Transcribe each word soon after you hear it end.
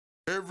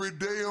Every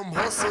day I'm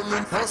hustling,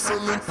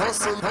 hustling,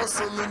 hustling, hustling,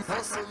 hustling,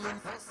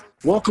 hustling.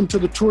 Welcome to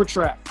the Tour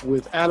Track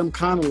with Adam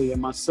Connolly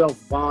and myself,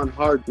 Vaughn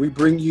Hart. We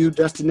bring you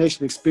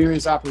destination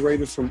experience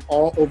operators from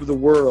all over the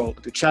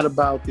world to chat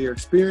about their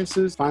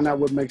experiences, find out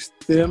what makes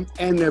them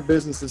and their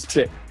businesses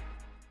tick.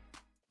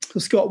 So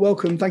Scott,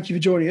 welcome. Thank you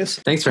for joining us.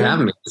 Thanks for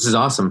having me. This is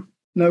awesome.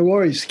 No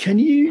worries. Can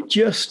you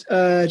just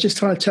kind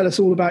of tell us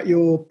all about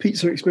your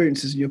pizza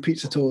experiences and your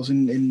pizza tours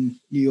in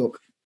New York?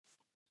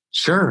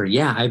 Sure.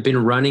 Yeah. I've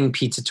been running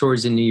pizza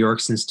tours in New York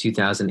since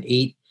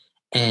 2008,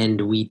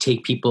 and we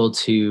take people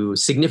to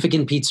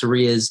significant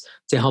pizzerias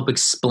to help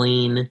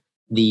explain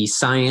the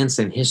science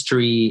and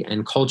history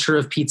and culture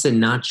of pizza,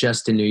 not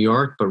just in New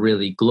York, but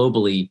really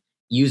globally,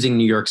 using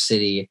New York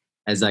City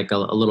as like a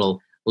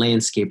little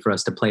landscape for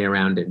us to play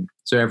around in.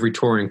 So every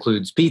tour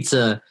includes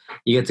pizza.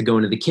 You get to go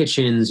into the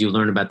kitchens, you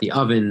learn about the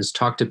ovens,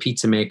 talk to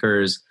pizza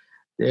makers,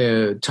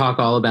 talk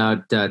all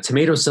about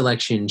tomato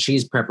selection,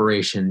 cheese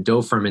preparation,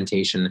 dough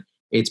fermentation.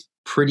 It's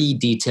pretty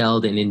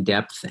detailed and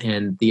in-depth,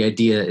 and the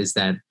idea is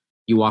that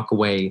you walk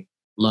away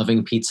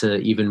loving pizza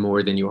even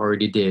more than you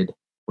already did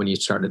when you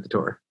started the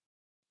tour.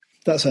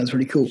 That sounds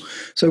really cool.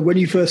 So when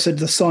you first said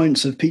the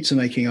science of pizza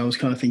making, I was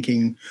kind of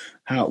thinking,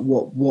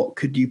 what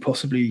could you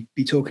possibly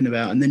be talking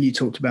about? And then you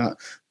talked about,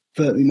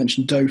 you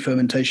mentioned dough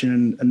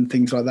fermentation and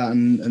things like that,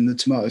 and the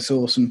tomato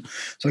sauce. And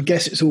so I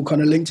guess it's all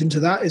kind of linked into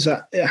that. Is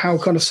that how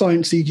kind of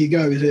sciencey do you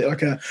go? Is it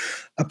like a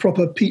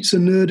proper pizza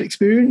nerd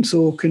experience,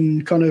 or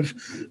can kind of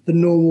the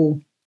normal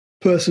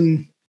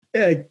person,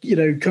 kind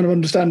of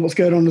understand what's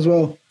going on as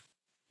well?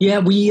 Yeah,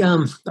 we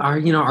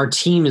our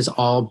team is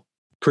all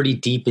pretty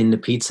deep into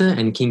pizza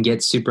and can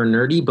get super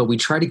nerdy, but we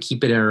try to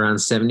keep it at around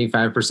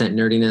 75%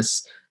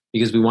 nerdiness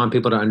because we want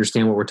people to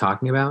understand what we're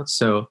talking about.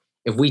 So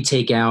if we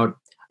take out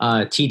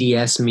a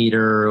TDS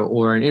meter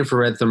or an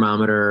infrared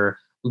thermometer,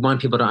 we want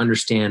people to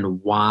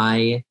understand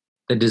why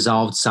the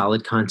dissolved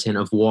solid content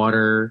of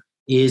water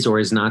is or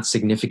is not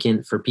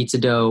significant for pizza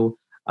dough.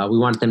 We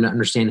want them to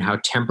understand how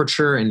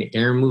temperature and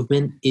air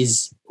movement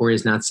is or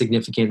is not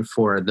significant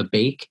for the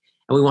bake.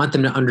 And we want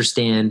them to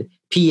understand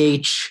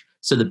pH,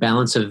 so the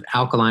balance of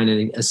alkaline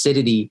and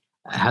acidity,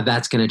 how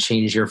that's going to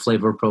change your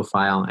flavor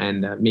profile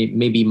and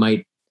maybe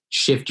might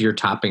shift your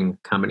topping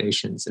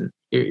combinations. And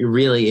it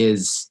really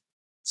is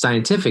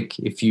scientific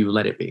if you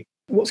let it be.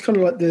 What's kind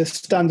of like the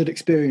standard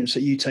experience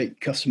that you take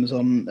customers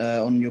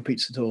on your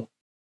pizza tour?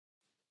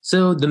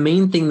 So the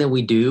main thing that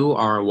we do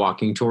are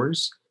walking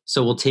tours.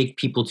 So we'll take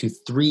people to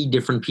 3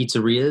 different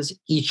pizzerias.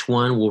 Each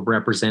one will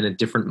represent a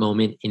different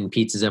moment in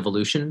pizza's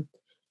evolution.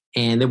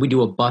 And then we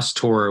do a bus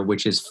tour,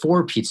 which is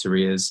 4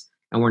 pizzerias,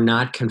 and we're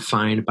not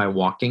confined by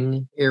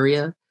walking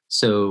area.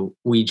 So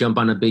we jump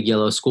on a big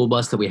yellow school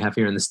bus that we have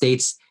here in the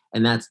States,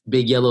 and that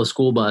big yellow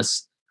school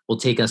bus will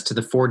take us to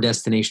the 4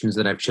 destinations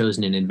that I've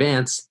chosen in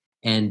advance.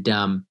 And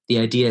the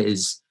idea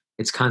is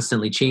it's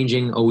constantly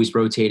changing, always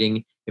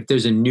rotating. If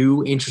there's a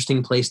new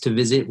interesting place to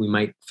visit, we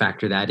might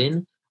factor that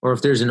in. Or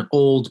if there's an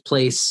old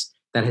place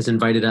that has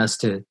invited us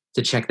to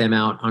check them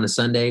out on a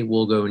Sunday,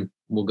 we'll go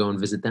and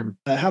visit them.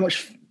 How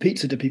much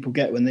pizza do people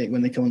get when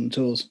they come on the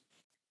tours?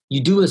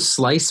 You do a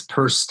slice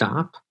per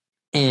stop,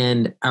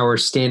 and our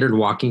standard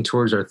walking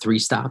tours are 3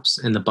 stops,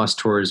 and the bus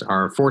tours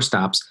are 4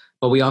 stops.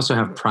 But we also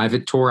have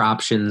private tour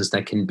options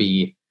that can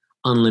be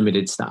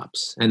unlimited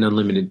stops and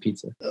unlimited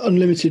pizza.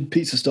 Unlimited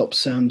pizza stops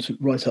sounds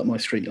right up my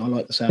street. I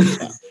like the sound of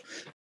that.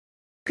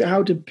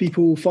 How do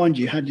people find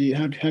you? How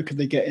could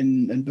they get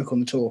in and book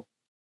on the tour?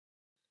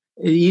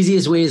 The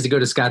easiest way is to go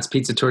to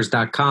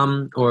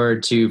scottspizzatours.com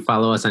or to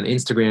follow us on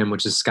Instagram,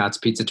 which is Scott's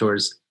Pizza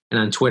Tours, and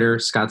on Twitter,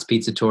 Scott's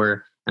Pizza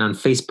Tour, and on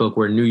Facebook,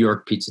 we're New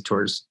York Pizza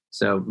Tours.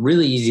 So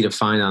really easy to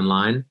find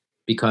online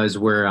because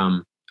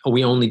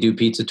we only do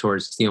pizza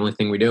tours. It's the only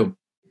thing we do.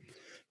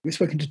 We've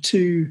spoken to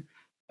 2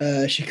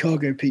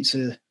 Chicago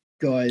pizza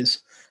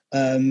guys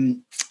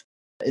in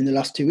the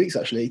last 2 weeks,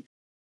 actually.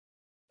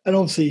 And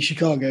obviously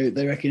Chicago,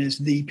 they reckon, is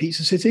the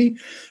pizza city,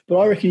 but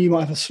I reckon you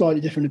might have a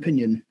slightly different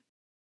opinion.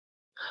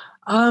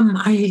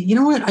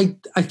 I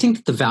think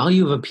that the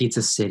value of a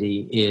pizza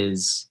city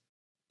is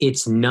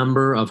its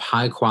number of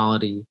high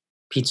quality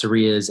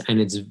pizzerias and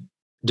its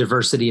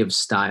diversity of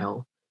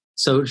style.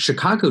 So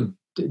Chicago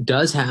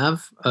does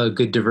have a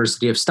good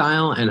diversity of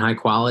style and high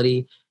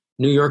quality.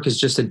 New York is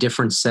just a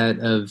different set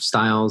of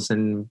styles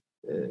and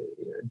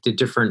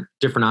different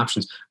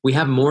options. We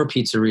have more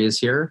pizzerias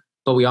here,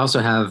 but we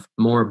also have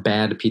more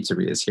bad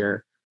pizzerias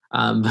here.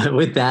 But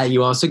with that,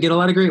 you also get a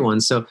lot of great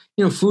ones. So,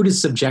 food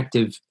is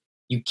subjective.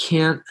 You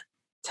can't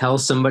tell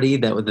somebody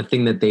that the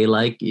thing that they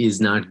like is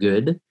not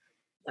good.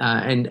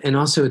 And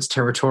also it's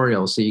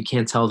territorial. So you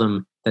can't tell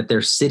them that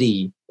their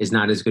city is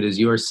not as good as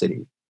your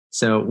city.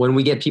 So when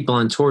we get people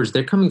on tours,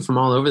 they're coming from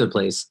all over the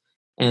place.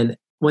 And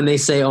when they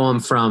say, oh, I'm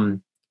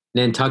from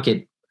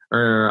Nantucket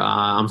or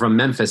I'm from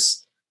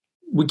Memphis,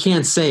 we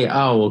can't say,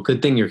 oh, well,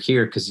 good thing you're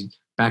here because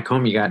back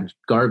home you got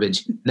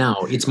garbage.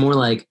 No, it's more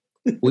like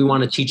we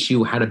want to teach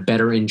you how to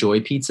better enjoy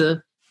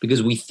pizza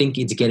because we think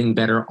it's getting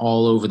better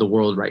all over the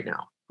world right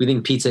now. We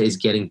think pizza is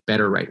getting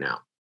better right now.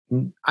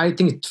 I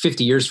think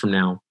 50 years from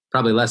now,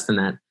 probably less than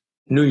that,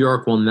 New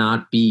York will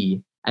not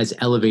be as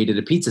elevated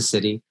a pizza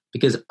city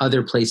because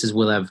other places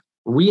will have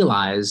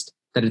realized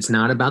that it's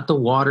not about the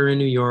water in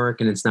New York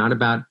and it's not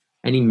about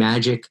any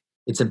magic.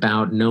 It's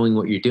about knowing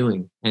what you're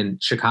doing.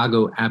 And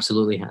Chicago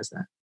absolutely has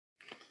that.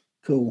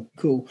 Cool.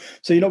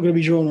 So you're not going to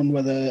be drawn on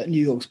whether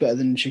New York's better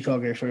than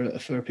Chicago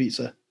for a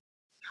pizza?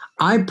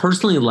 I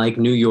personally like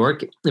New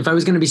York. If I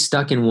was going to be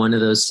stuck in one of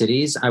those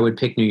cities, I would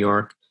pick New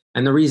York.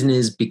 And the reason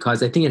is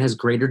because I think it has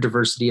greater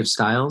diversity of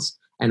styles.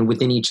 And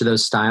within each of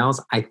those styles,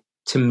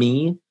 to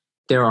me,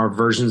 there are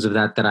versions of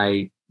that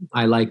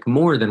I like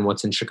more than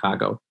what's in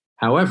Chicago.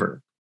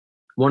 However,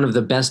 one of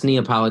the best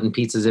Neapolitan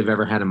pizzas I've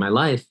ever had in my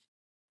life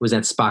was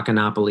at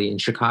Spaccanapoli in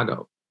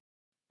Chicago.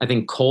 I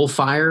think Coal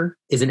Fire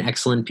is an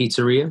excellent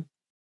pizzeria.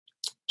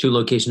 2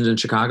 locations in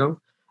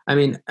Chicago. I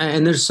mean,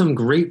 and there's some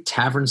great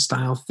tavern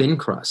style thin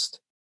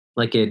crust,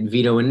 like at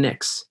Vito and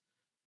Nick's.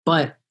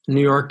 But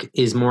New York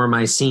is more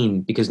my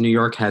scene because New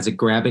York has a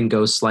grab and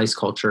go slice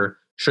culture.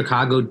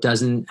 Chicago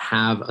doesn't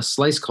have a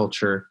slice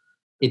culture.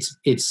 Its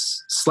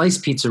slice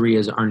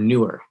pizzerias are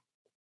newer.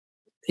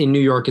 In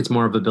New York, it's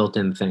more of a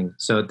built-in thing.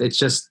 So it's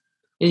just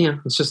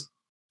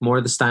more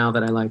of the style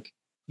that I like.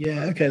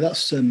 Yeah, okay,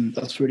 that's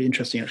really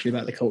interesting actually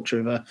about the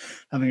culture of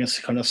having a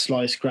kind of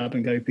slice, grab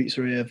and go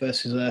pizzeria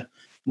versus a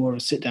more of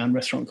a sit down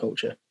restaurant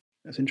culture.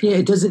 That's interesting.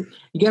 Yeah, it doesn't.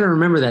 You got to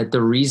remember that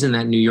the reason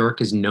that New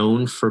York is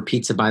known for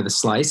pizza by the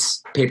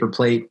slice, paper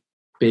plate,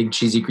 big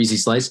cheesy greasy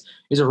slice,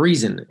 is a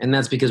reason, and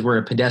that's because we're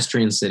a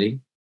pedestrian city.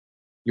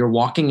 You're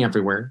walking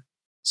everywhere,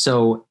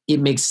 so it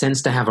makes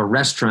sense to have a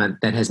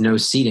restaurant that has no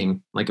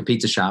seating, like a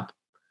pizza shop,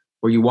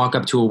 where you walk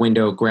up to a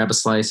window, grab a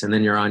slice, and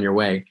then you're on your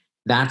way.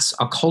 That's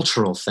a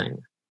cultural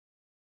thing.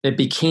 It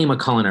became a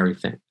culinary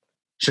thing.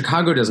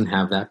 Chicago doesn't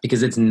have that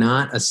because it's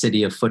not a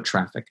city of foot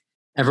traffic.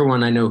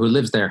 Everyone I know who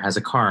lives there has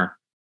a car.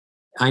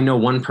 I know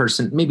one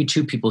person, maybe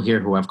 2 people here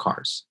who have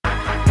cars.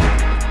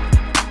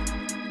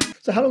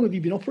 So how long have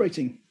you been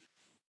operating?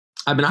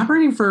 I've been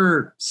operating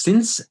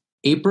since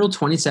April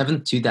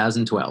 27th,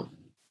 2012. Okay.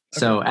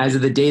 So as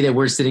of the day that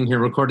we're sitting here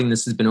recording,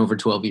 this has been over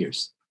 12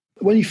 years.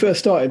 When you first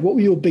started, what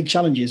were your big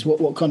challenges?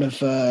 What kind of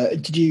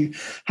did you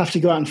have to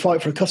go out and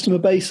fight for a customer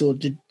base, or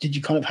did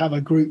you kind of have a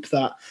group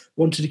that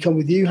wanted to come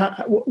with you?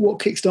 What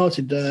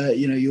kickstarted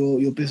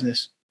your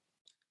business?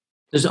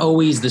 There's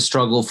always the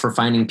struggle for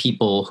finding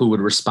people who would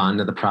respond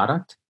to the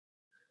product.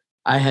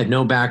 I had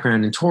no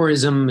background in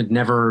tourism, had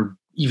never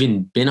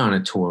even been on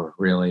a tour,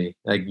 really,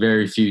 like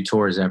very few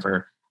tours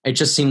ever. It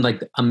just seemed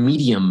like a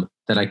medium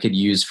that I could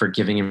use for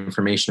giving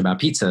information about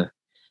pizza.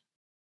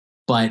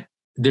 But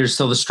there's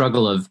still the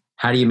struggle of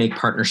how do you make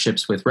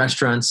partnerships with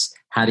restaurants?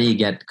 How do you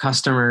get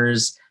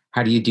customers?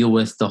 How do you deal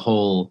with the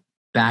whole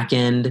back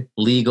end,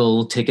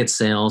 legal, ticket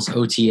sales,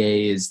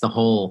 OTAs, the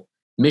whole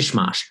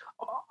mishmash?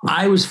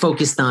 I was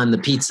focused on the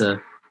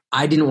pizza.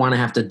 I didn't want to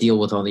have to deal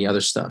with all the other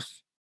stuff.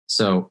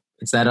 So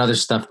it's that other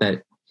stuff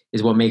that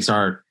is what makes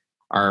our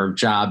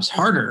jobs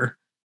harder.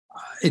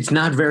 It's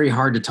not very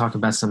hard to talk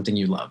about something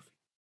you love.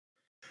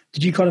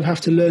 Did you kind of have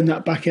to learn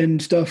that back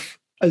end stuff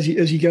as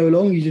you go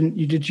along?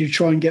 Did you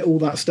try and get all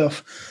that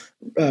stuff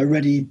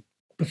ready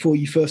before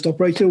you first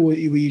operated, or were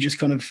you just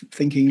kind of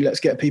thinking, let's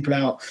get people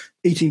out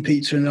eating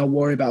pizza and I'll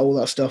worry about all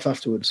that stuff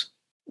afterwards?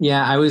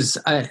 Yeah,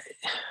 I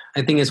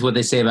think it's what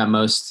they say about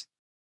most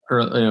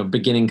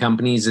beginning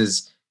companies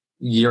is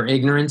your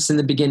ignorance in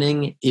the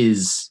beginning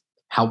is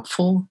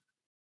helpful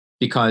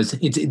because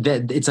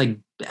it's like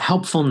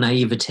helpful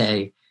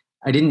naivete.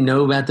 I didn't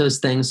know about those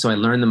things, so I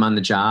learned them on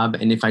the job.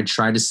 And if I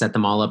tried to set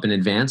them all up in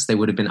advance, they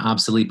would have been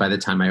obsolete by the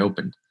time I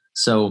opened.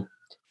 So,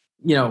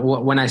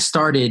 when I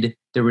started,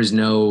 there was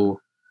no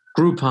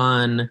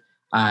Groupon.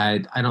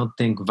 I don't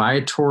think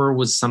Viator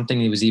was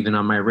something that was even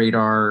on my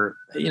radar.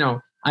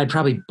 I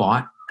probably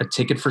bought a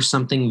ticket for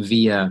something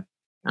via,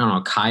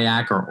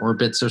 Kayak or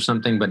Orbitz or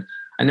something, but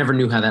I never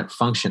knew how that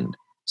functioned.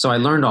 So I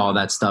learned all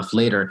that stuff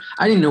later.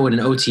 I didn't know what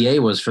an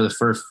OTA was for the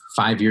first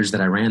 5 years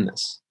that I ran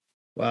this.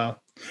 Wow.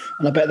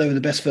 And I bet they were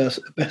the best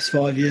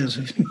 5 years.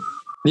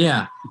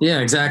 Yeah,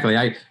 exactly.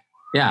 It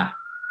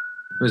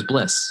was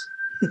bliss.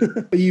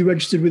 Are you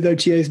registered with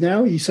OTAs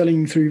now? Are you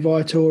selling through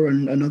Viator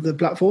and other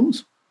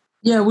platforms?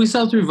 Yeah, we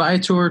sell through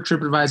Viator,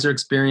 TripAdvisor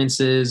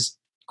Experiences,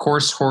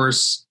 Course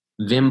Horse,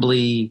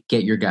 Vimbly,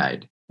 Get Your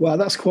Guide. Wow,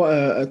 that's quite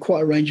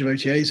a range of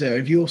OTAs there.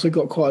 Have you also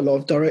got quite a lot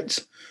of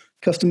direct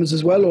customers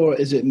as well, or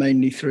is it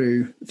mainly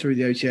through the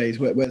OTAs?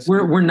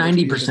 We're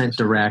 90%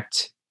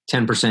 direct,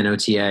 10%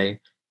 OTA,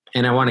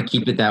 and I want to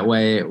keep it that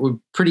way. We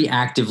pretty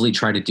actively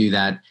try to do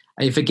that.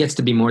 If it gets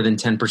to be more than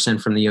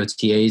 10% from the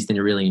OTAs, then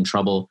you're really in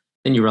trouble.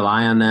 Then you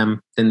rely on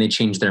them, then they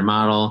change their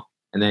model,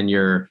 and then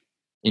you're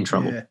in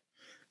trouble.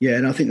 Yeah,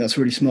 and I think that's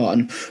really smart.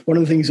 And one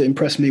of the things that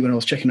impressed me when I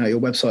was checking out your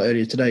website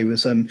earlier today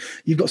was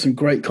you've got some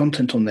great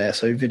content on there,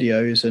 so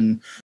videos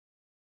and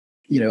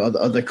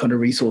other kind of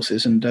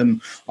resources. And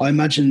I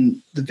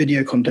imagine the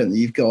video content that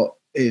you've got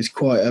is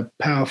quite a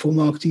powerful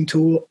marketing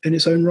tool in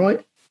its own right.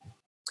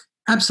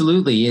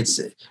 Absolutely.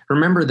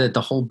 Remember that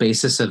the whole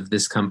basis of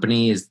this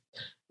company is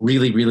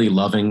really, really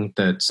loving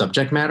the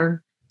subject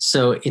matter.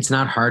 So it's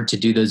not hard to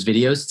do those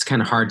videos. It's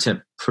kind of hard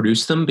to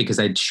produce them because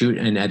I shoot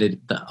and edit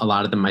a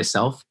lot of them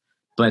myself.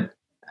 But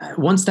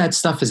once that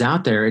stuff is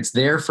out there, it's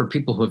there for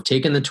people who have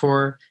taken the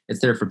tour.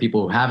 It's there for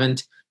people who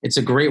haven't. It's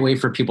a great way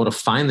for people to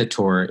find the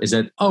tour is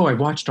that, oh, I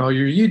watched all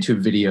your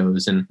YouTube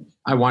videos and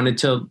I wanted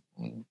to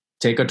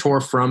take a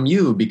tour from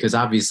you because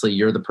obviously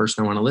you're the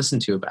person I want to listen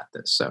to about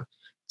this. So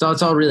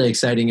it's all really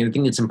exciting. And I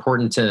think it's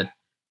important to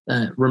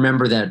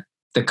remember that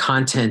the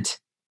content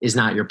is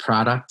not your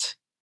product.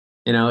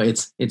 You know,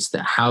 it's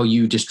how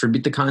you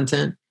distribute the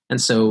content. And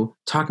so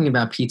talking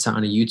about pizza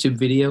on a YouTube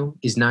video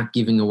is not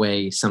giving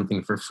away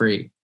something for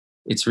free.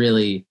 It's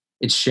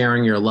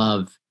sharing your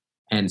love,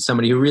 and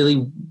somebody who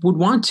really would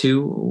want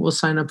to will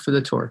sign up for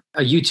the tour.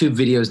 A YouTube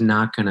video is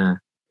not going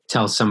to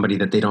tell somebody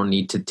that they don't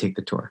need to take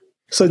the tour.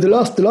 So the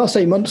last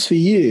 8 months for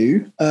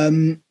you,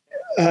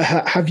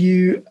 have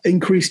you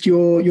increased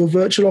your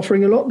virtual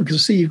offering a lot? Because I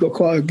see you've got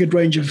quite a good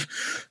range of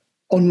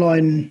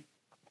online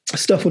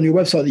stuff on your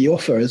website that you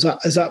offer. Has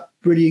that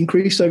really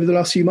increased over the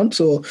last few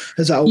months, or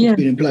has that always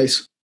been in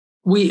place?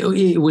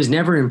 It was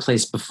never in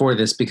place before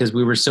this because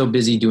we were so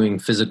busy doing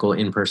physical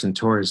in-person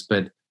tours,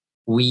 but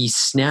we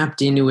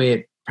snapped into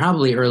it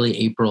probably early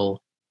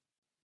April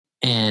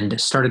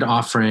and started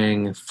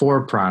offering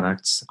 4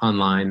 products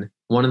online.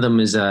 One of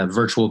them is a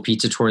virtual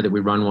pizza tour that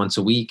we run once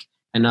a week.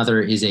 Another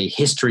is a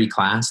history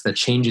class that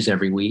changes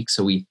every week.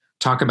 So we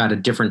talk about a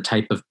different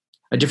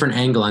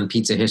angle on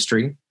pizza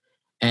history.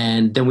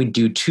 And then we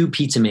do 2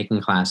 pizza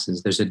making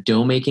classes. There's a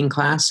dough making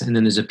class and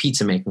then there's a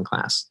pizza making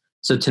class.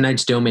 So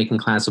tonight's dough making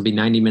class will be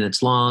 90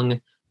 minutes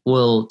long.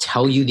 We'll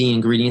tell you the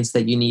ingredients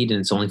that you need, and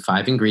it's only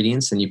 5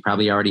 ingredients, and you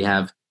probably already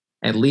have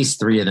at least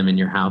 3 of them in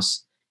your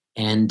house.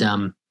 And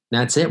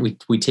that's it.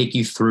 We take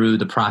you through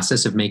the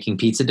process of making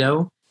pizza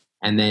dough,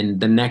 and then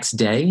the next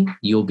day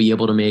you'll be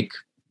able to make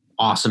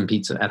awesome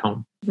pizza at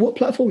home. What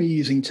platform are you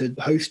using to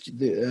host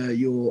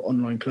your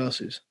online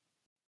classes?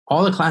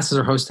 All the classes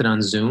are hosted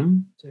on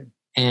Zoom,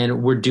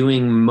 and we're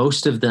doing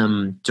most of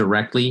them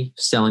directly,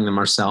 selling them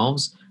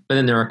ourselves. But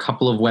then there are a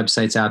couple of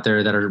websites out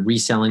there that are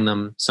reselling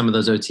them, some of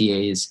those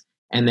OTAs.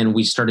 And then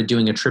we started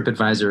doing a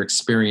TripAdvisor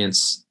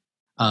experience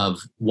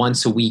of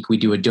once a week, we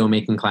do a dough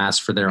making class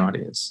for their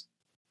audience.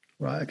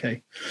 Right,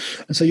 okay.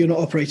 And so you're not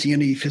operating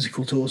any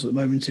physical tours at the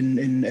moment in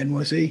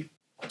NYC?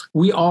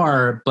 We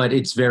are, but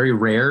it's very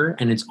rare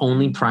and it's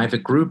only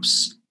private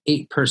groups,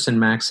 8-person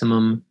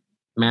maximum,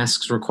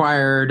 masks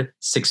required,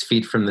 6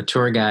 feet from the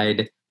tour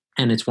guide,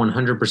 and it's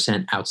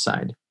 100%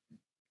 outside.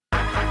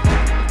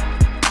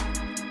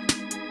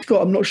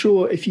 Scott, I'm not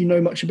sure if you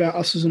know much about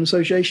us as an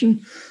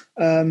association.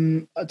 I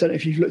don't know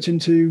if you've looked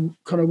into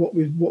kind of what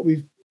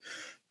we've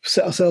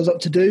set ourselves up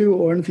to do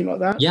or anything like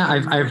that. Yeah,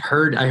 I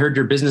heard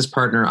your business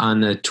partner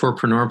on the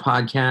Tourpreneur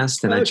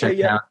podcast, and I checked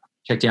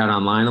you out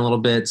online a little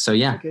bit. So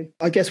yeah. Okay.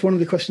 I guess one of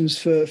the questions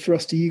for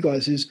us to you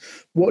guys is,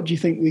 what do you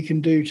think we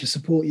can do to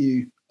support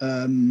you?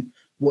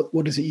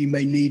 What is it you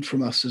may need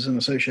from us as an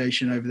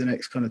association over the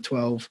next kind of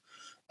 12,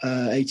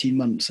 18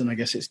 months? And I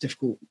guess it's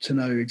difficult to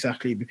know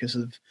exactly because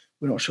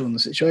we're not sure on the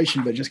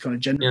situation, but just kind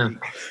of generally.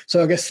 Yeah.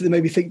 So I guess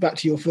maybe think back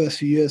to your first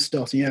few years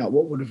starting out.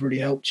 What would have really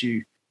helped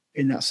you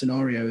in that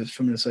scenario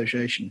from an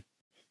association?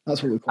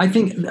 That's what I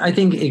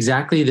think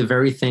exactly the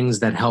very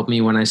things that helped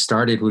me when I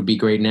started would be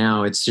great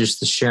now. It's just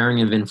the sharing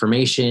of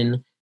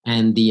information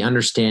and the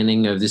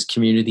understanding of this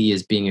community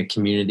as being a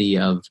community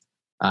of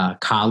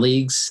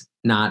colleagues,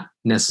 not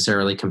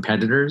necessarily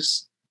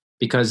competitors.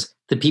 Because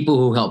the people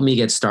who helped me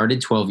get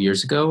started 12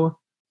 years ago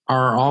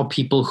are all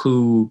people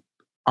who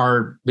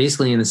are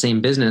basically in the same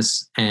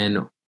business and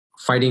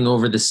fighting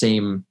over the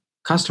same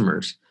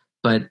customers.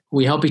 But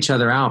we help each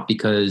other out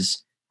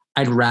because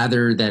I'd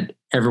rather that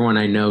everyone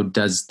I know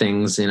does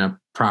things in a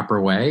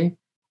proper way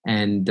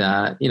and,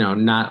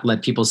 not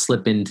let people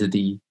slip into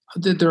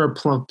there are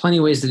plenty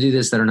of ways to do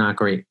this that are not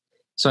great.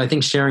 So I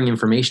think sharing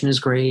information is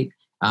great,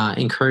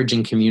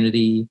 encouraging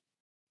community,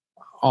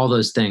 all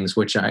those things,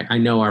 which I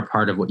know are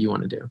part of what you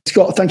want to do.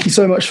 Scott, thank you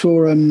so much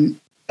for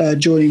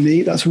joining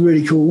me. That's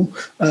really cool.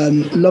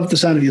 Love the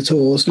sound of your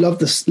tours.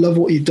 Love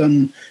what you've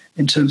done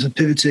in terms of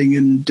pivoting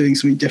and doing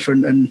something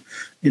different and,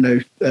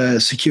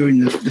 securing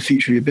the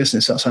future of your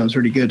business. That sounds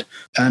really good.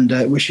 And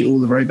wish you all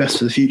the very best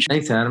for the future.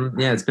 Thanks, Adam.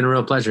 Yeah, it's been a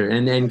real pleasure.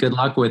 And good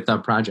luck with the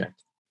project.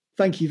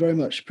 Thank you very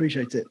much.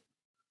 Appreciate it.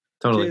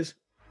 Totally. Cheers.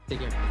 Take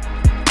care.